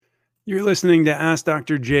You're listening to Ask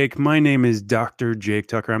Dr. Jake. My name is Dr. Jake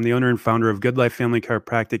Tucker. I'm the owner and founder of Good Life Family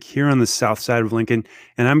Chiropractic here on the south side of Lincoln.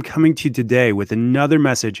 And I'm coming to you today with another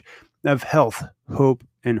message of health, hope,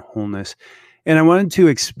 and wholeness. And I wanted to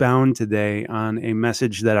expound today on a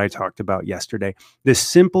message that I talked about yesterday, this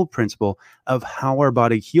simple principle of how our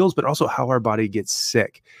body heals, but also how our body gets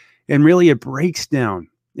sick. And really, it breaks down,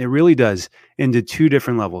 it really does, into two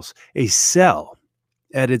different levels. A cell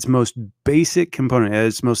at its most basic component, at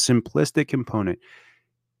its most simplistic component,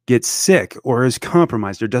 gets sick or is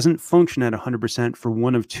compromised or doesn't function at 100% for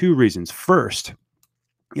one of two reasons. First,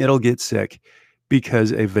 it'll get sick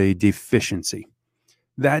because of a deficiency.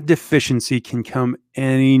 That deficiency can come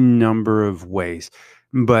any number of ways,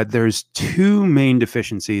 but there's two main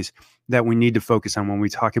deficiencies that we need to focus on when we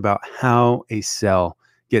talk about how a cell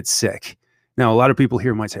gets sick. Now, a lot of people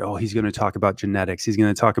here might say, oh, he's going to talk about genetics. He's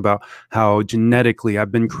going to talk about how genetically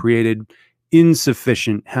I've been created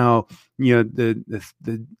insufficient, how,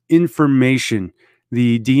 the information,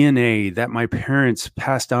 the DNA that my parents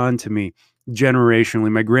passed on to me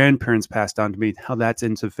generationally, my grandparents passed on to me, how that's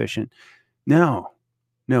insufficient. No,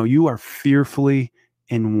 you are fearfully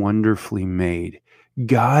and wonderfully made.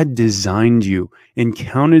 God designed you and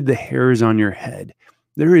counted the hairs on your head.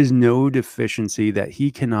 There is no deficiency that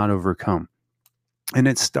he cannot overcome. And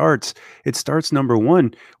it starts number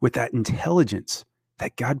one with that intelligence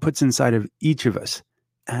that God puts inside of each of us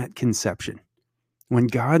at conception. When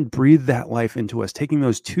God breathed that life into us, taking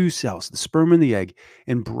those two cells, the sperm and the egg,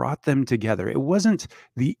 and brought them together, it wasn't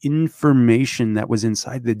the information that was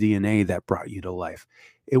inside the DNA that brought you to life.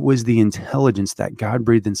 It was the intelligence that God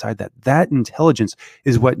breathed inside that. That intelligence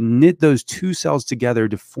is what knit those two cells together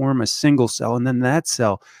to form a single cell. And then that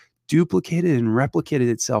cell duplicated and replicated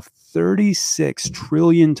itself 36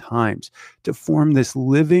 trillion times to form this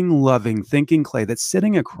living, loving, thinking clay that's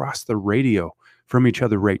sitting across the radio from each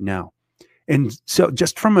other right now. And so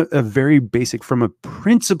just from a very basic, from a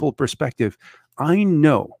principle perspective, I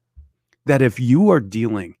know that if you are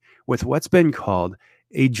dealing with what's been called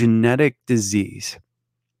a genetic disease,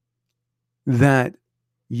 that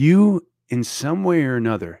you in some way or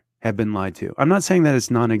another have been lied to. I'm not saying that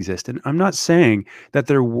it's non-existent. I'm not saying that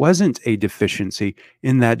there wasn't a deficiency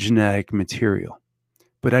in that genetic material.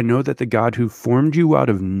 But I know that the God who formed you out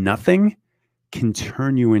of nothing can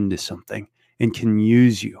turn you into something and can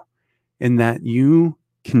use you, and that you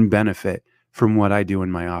can benefit from what I do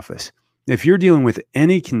in my office. If you're dealing with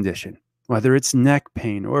any condition, whether it's neck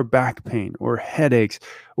pain or back pain or headaches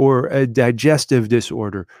or a digestive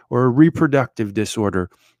disorder or a reproductive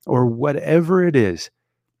disorder or whatever it is,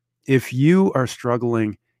 if you are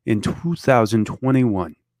struggling in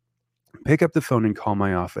 2021, pick up the phone and call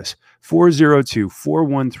my office,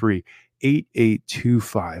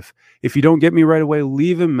 402-413-8825. If you don't get me right away,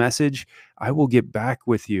 leave a message. I will get back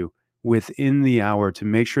with you within the hour to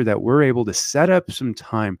make sure that we're able to set up some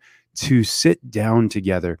time to sit down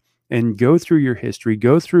together and go through your history,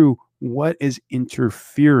 go through what is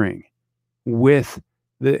interfering with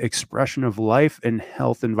the expression of life and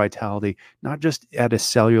health and vitality, not just at a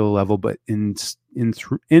cellular level, but in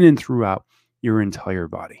and throughout your entire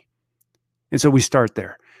body. And so we start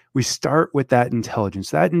there. We start with that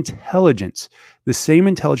intelligence. That intelligence, the same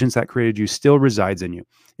intelligence that created you, still resides in you.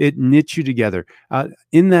 It knits you together.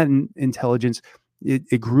 In that intelligence,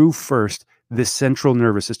 it grew first, the central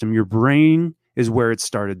nervous system. Your brain is where it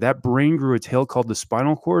started. That brain grew a tail called the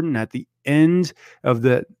spinal cord, and at the end of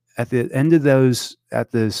the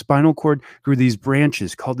spinal cord grew these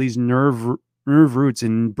branches called these nerve roots,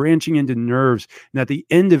 and branching into nerves. And at the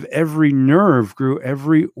end of every nerve grew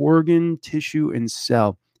every organ, tissue, and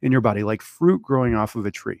cell in your body, like fruit growing off of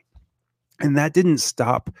a tree. And that didn't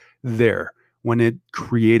stop there. When it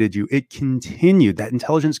created you, it continued. That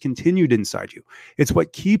intelligence continued inside you. It's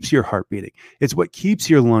what keeps your heart beating. It's what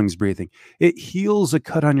keeps your lungs breathing. It heals a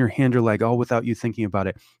cut on your hand or leg all without you thinking about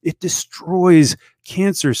it. It destroys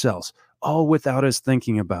cancer cells all without us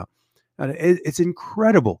thinking about. It's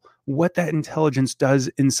incredible what that intelligence does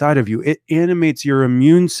inside of you. It animates your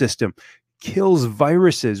immune system, kills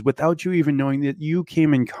viruses without you even knowing that you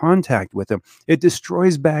came in contact with them. It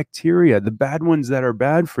destroys bacteria, the bad ones that are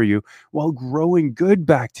bad for you, while growing good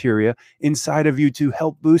bacteria inside of you to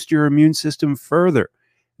help boost your immune system further.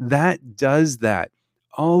 That does that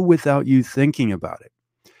all without you thinking about it.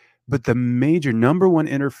 But the major number one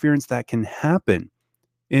interference that can happen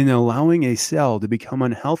in allowing a cell to become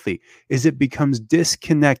unhealthy is it becomes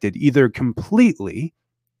disconnected either completely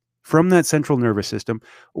from that central nervous system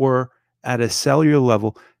or at a cellular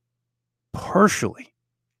level, partially.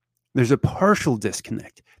 There's a partial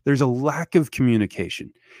disconnect. There's a lack of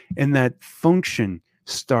communication, and that function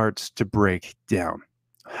starts to break down.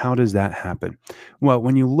 How does that happen? Well,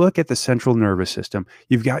 when you look at the central nervous system,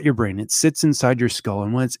 you've got your brain. It sits inside your skull.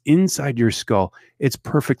 And when it's inside your skull, it's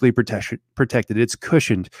perfectly protected. It's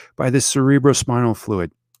cushioned by the cerebrospinal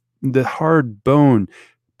fluid. The hard bone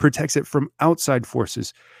protects it from outside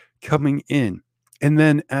forces coming in. And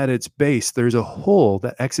then at its base, there's a hole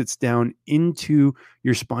that exits down into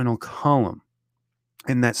your spinal column.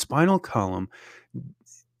 And that spinal column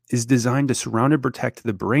is designed to surround and protect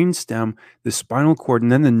the brain stem, the spinal cord,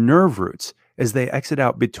 and then the nerve roots as they exit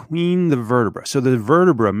out between the vertebra. So the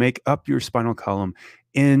vertebra make up your spinal column,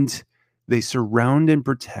 and they surround and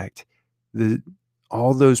protect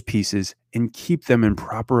all those pieces and keep them in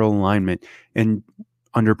proper alignment and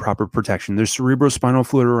under proper protection. There's cerebrospinal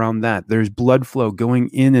fluid around that. There's blood flow going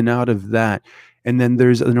in and out of that. And then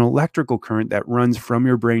there's an electrical current that runs from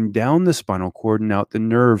your brain down the spinal cord and out the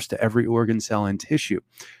nerves to every organ, cell, and tissue.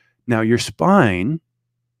 Now, your spine,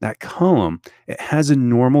 that column, it has a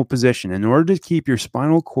normal position. In order to keep your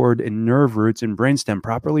spinal cord and nerve roots and brainstem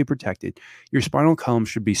properly protected, your spinal column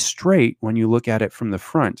should be straight when you look at it from the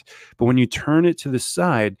front. But when you turn it to the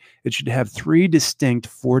side, it should have 3 distinct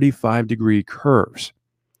 45-degree curves.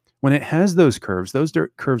 When it has those curves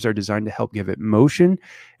are designed to help give it motion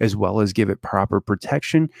as well as give it proper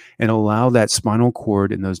protection and allow that spinal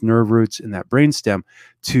cord and those nerve roots and that brainstem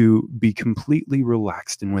to be completely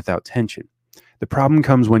relaxed and without tension. The problem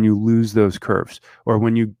comes when you lose those curves or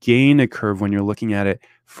when you gain a curve when you're looking at it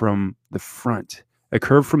from the front. A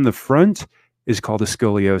curve from the front is called a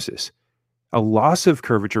scoliosis. A loss of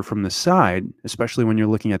curvature from the side, especially when you're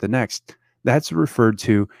looking at the neck, that's referred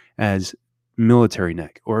to as military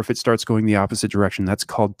neck, or if it starts going the opposite direction, that's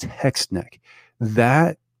called text neck.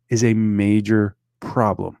 That is a major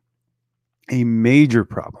problem. A major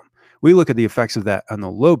problem. We look at the effects of that on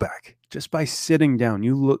the low back. Just by sitting down,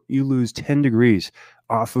 you lose 10 degrees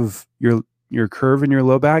off of your curve in your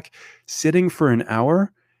low back. Sitting for an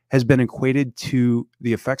hour has been equated to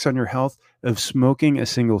the effects on your health of smoking a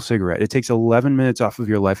single cigarette. It takes 11 minutes off of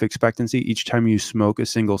your life expectancy each time you smoke a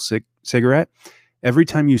single cigarette. Every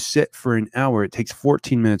time you sit for an hour, it takes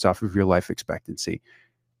 14 minutes off of your life expectancy.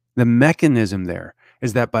 The mechanism there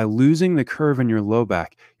is that by losing the curve in your low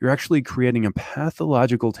back, you're actually creating a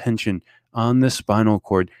pathological tension on the spinal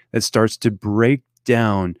cord that starts to break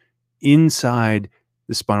down inside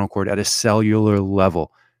the spinal cord at a cellular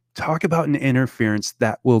level. Talk about an interference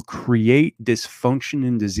that will create dysfunction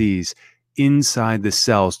and disease inside the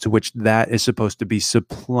cells to which that is supposed to be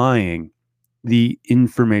supplying the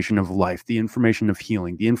information of life, the information of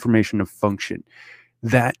healing, the information of function.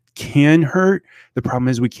 That can hurt. The problem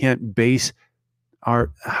is we can't base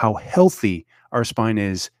how healthy our spine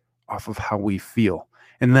is off of how we feel.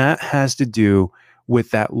 And that has to do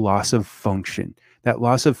with that loss of function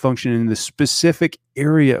in the specific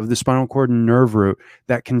area of the spinal cord and nerve root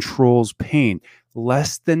that controls pain.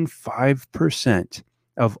 Less than 5%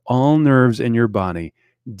 of all nerves in your body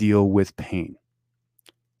deal with pain.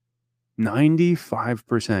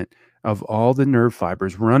 95% of all the nerve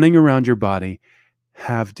fibers running around your body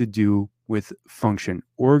have to do with function,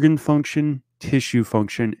 organ function, tissue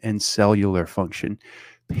function, and cellular function.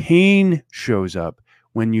 Pain shows up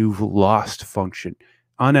when you've lost function.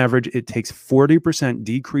 On average, it takes 40%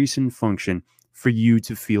 decrease in function for you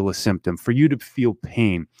to feel a symptom. For you to feel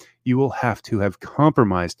pain, you will have to have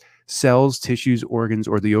compromised cells, tissues, organs,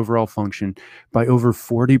 or the overall function by over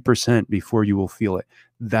 40% before you will feel it.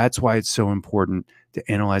 That's why it's so important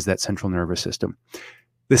to analyze that central nervous system.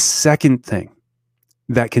 The second thing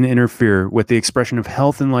that can interfere with the expression of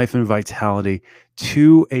health and life and vitality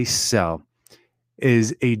to a cell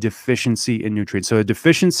is a deficiency in nutrients. So a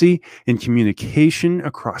deficiency in communication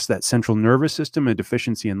across that central nervous system, a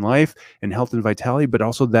deficiency in life and health and vitality, but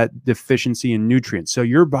also that deficiency in nutrients. So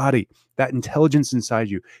your body, that intelligence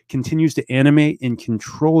inside you, continues to animate and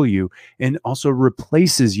control you and also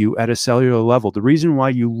replaces you at a cellular level. The reason why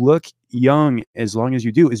you look young as long as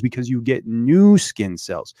you do is because you get new skin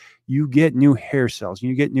cells, you get new hair cells,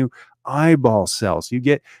 you get new eyeball cells, you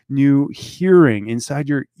get new hearing inside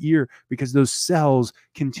your ear because those cells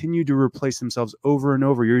continue to replace themselves over and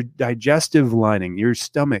over. Your digestive lining, your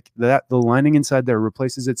stomach, the lining inside there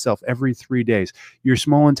replaces itself every 3 days. Your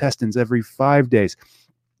small intestines every 5 days.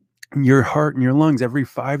 Your heart and your lungs every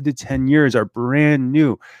 5 to 10 years are brand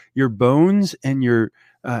new. Your bones and your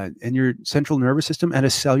central nervous system at a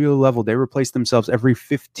cellular level, they replace themselves every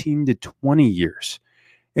 15 to 20 years.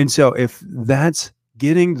 And so if that's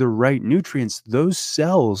getting the right nutrients, those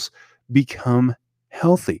cells become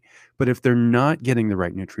healthy. But if they're not getting the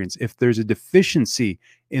right nutrients, if there's a deficiency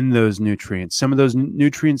in those nutrients, some of those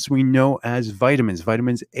nutrients we know as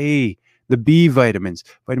vitamins A, the B vitamins,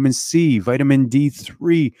 vitamin C, vitamin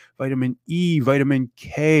D3, vitamin E, vitamin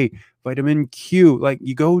K, vitamin Q. Like,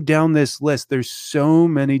 you go down this list, there's so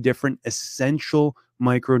many different essential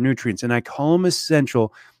micronutrients. And I call them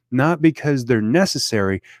essential not because they're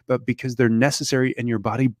necessary, but because they're necessary and your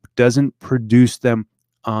body doesn't produce them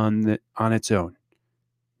on its own.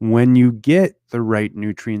 When you get the right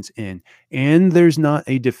nutrients in and there's not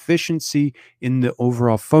a deficiency in the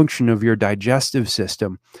overall function of your digestive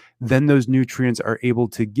system, then those nutrients are able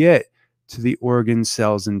to get to the organs,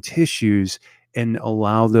 cells, and tissues and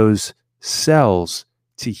allow those cells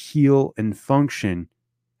to heal and function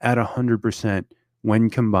at 100% when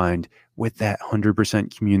combined with that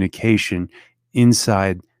 100% communication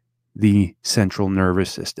inside the central nervous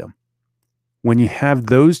system. When you have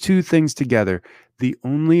those two things together, the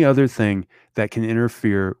only other thing that can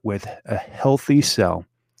interfere with a healthy cell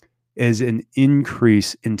is an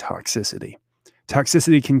increase in toxicity.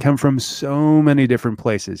 Toxicity can come from so many different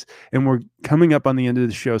places, and we're coming up on the end of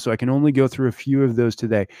the show, so I can only go through a few of those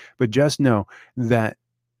today. But just know that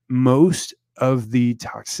most of the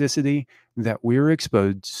toxicity that we're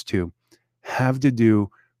exposed to have to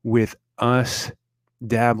do with us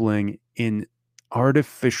dabbling in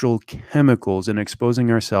artificial chemicals and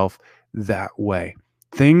exposing ourselves that way.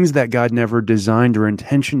 Things that God never designed or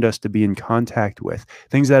intentioned us to be in contact with,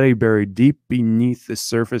 things that are buried deep beneath the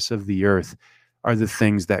surface of the earth, are the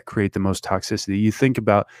things that create the most toxicity. You think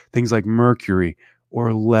about things like mercury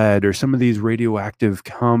or lead or some of these radioactive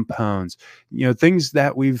compounds, things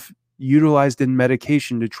that we've utilized in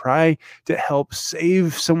medication to try to help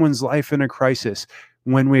save someone's life in a crisis.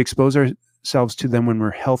 When we expose ourselves to them when we're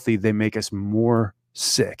healthy, they make us more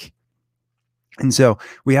sick. And so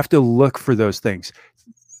we have to look for those things.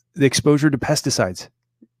 The exposure to pesticides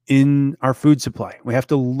in our food supply. We have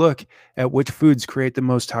to look at which foods create the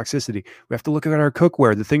most toxicity. We have to look at our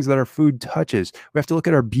cookware, the things that our food touches. We have to look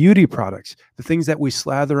at our beauty products, the things that we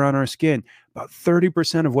slather on our skin. About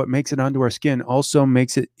 30% of what makes it onto our skin also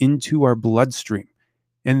makes it into our bloodstream.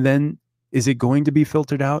 And then, is it going to be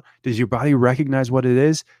filtered out? Does your body recognize what it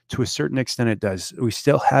is? To a certain extent, it does. We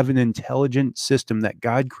still have an intelligent system that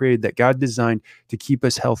God created, that God designed to keep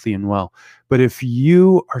us healthy and well. But if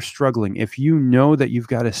you are struggling, if you know that you've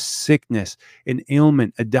got a sickness, an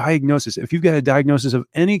ailment, a diagnosis, if you've got a diagnosis of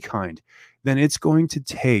any kind, then it's going to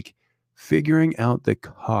take figuring out the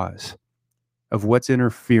cause of what's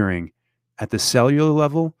interfering at the cellular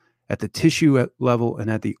level, at the tissue level, and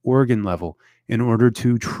at the organ level in order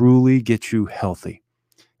to truly get you healthy.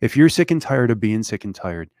 If you're sick and tired of being sick and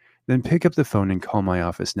tired, then pick up the phone and call my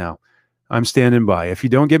office now. I'm standing by. If you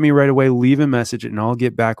don't get me right away, leave a message and I'll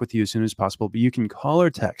get back with you as soon as possible. But you can call or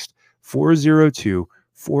text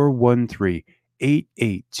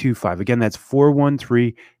 402-413-8825. Again, that's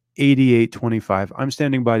 413-8825. I'm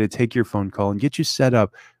standing by to take your phone call and get you set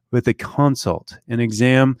up with a consult, an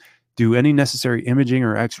exam, do any necessary imaging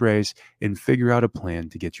or x-rays, and figure out a plan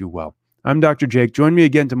to get you well. I'm Dr. Jake. Join me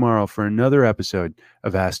again tomorrow for another episode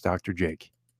of Ask Dr. Jake.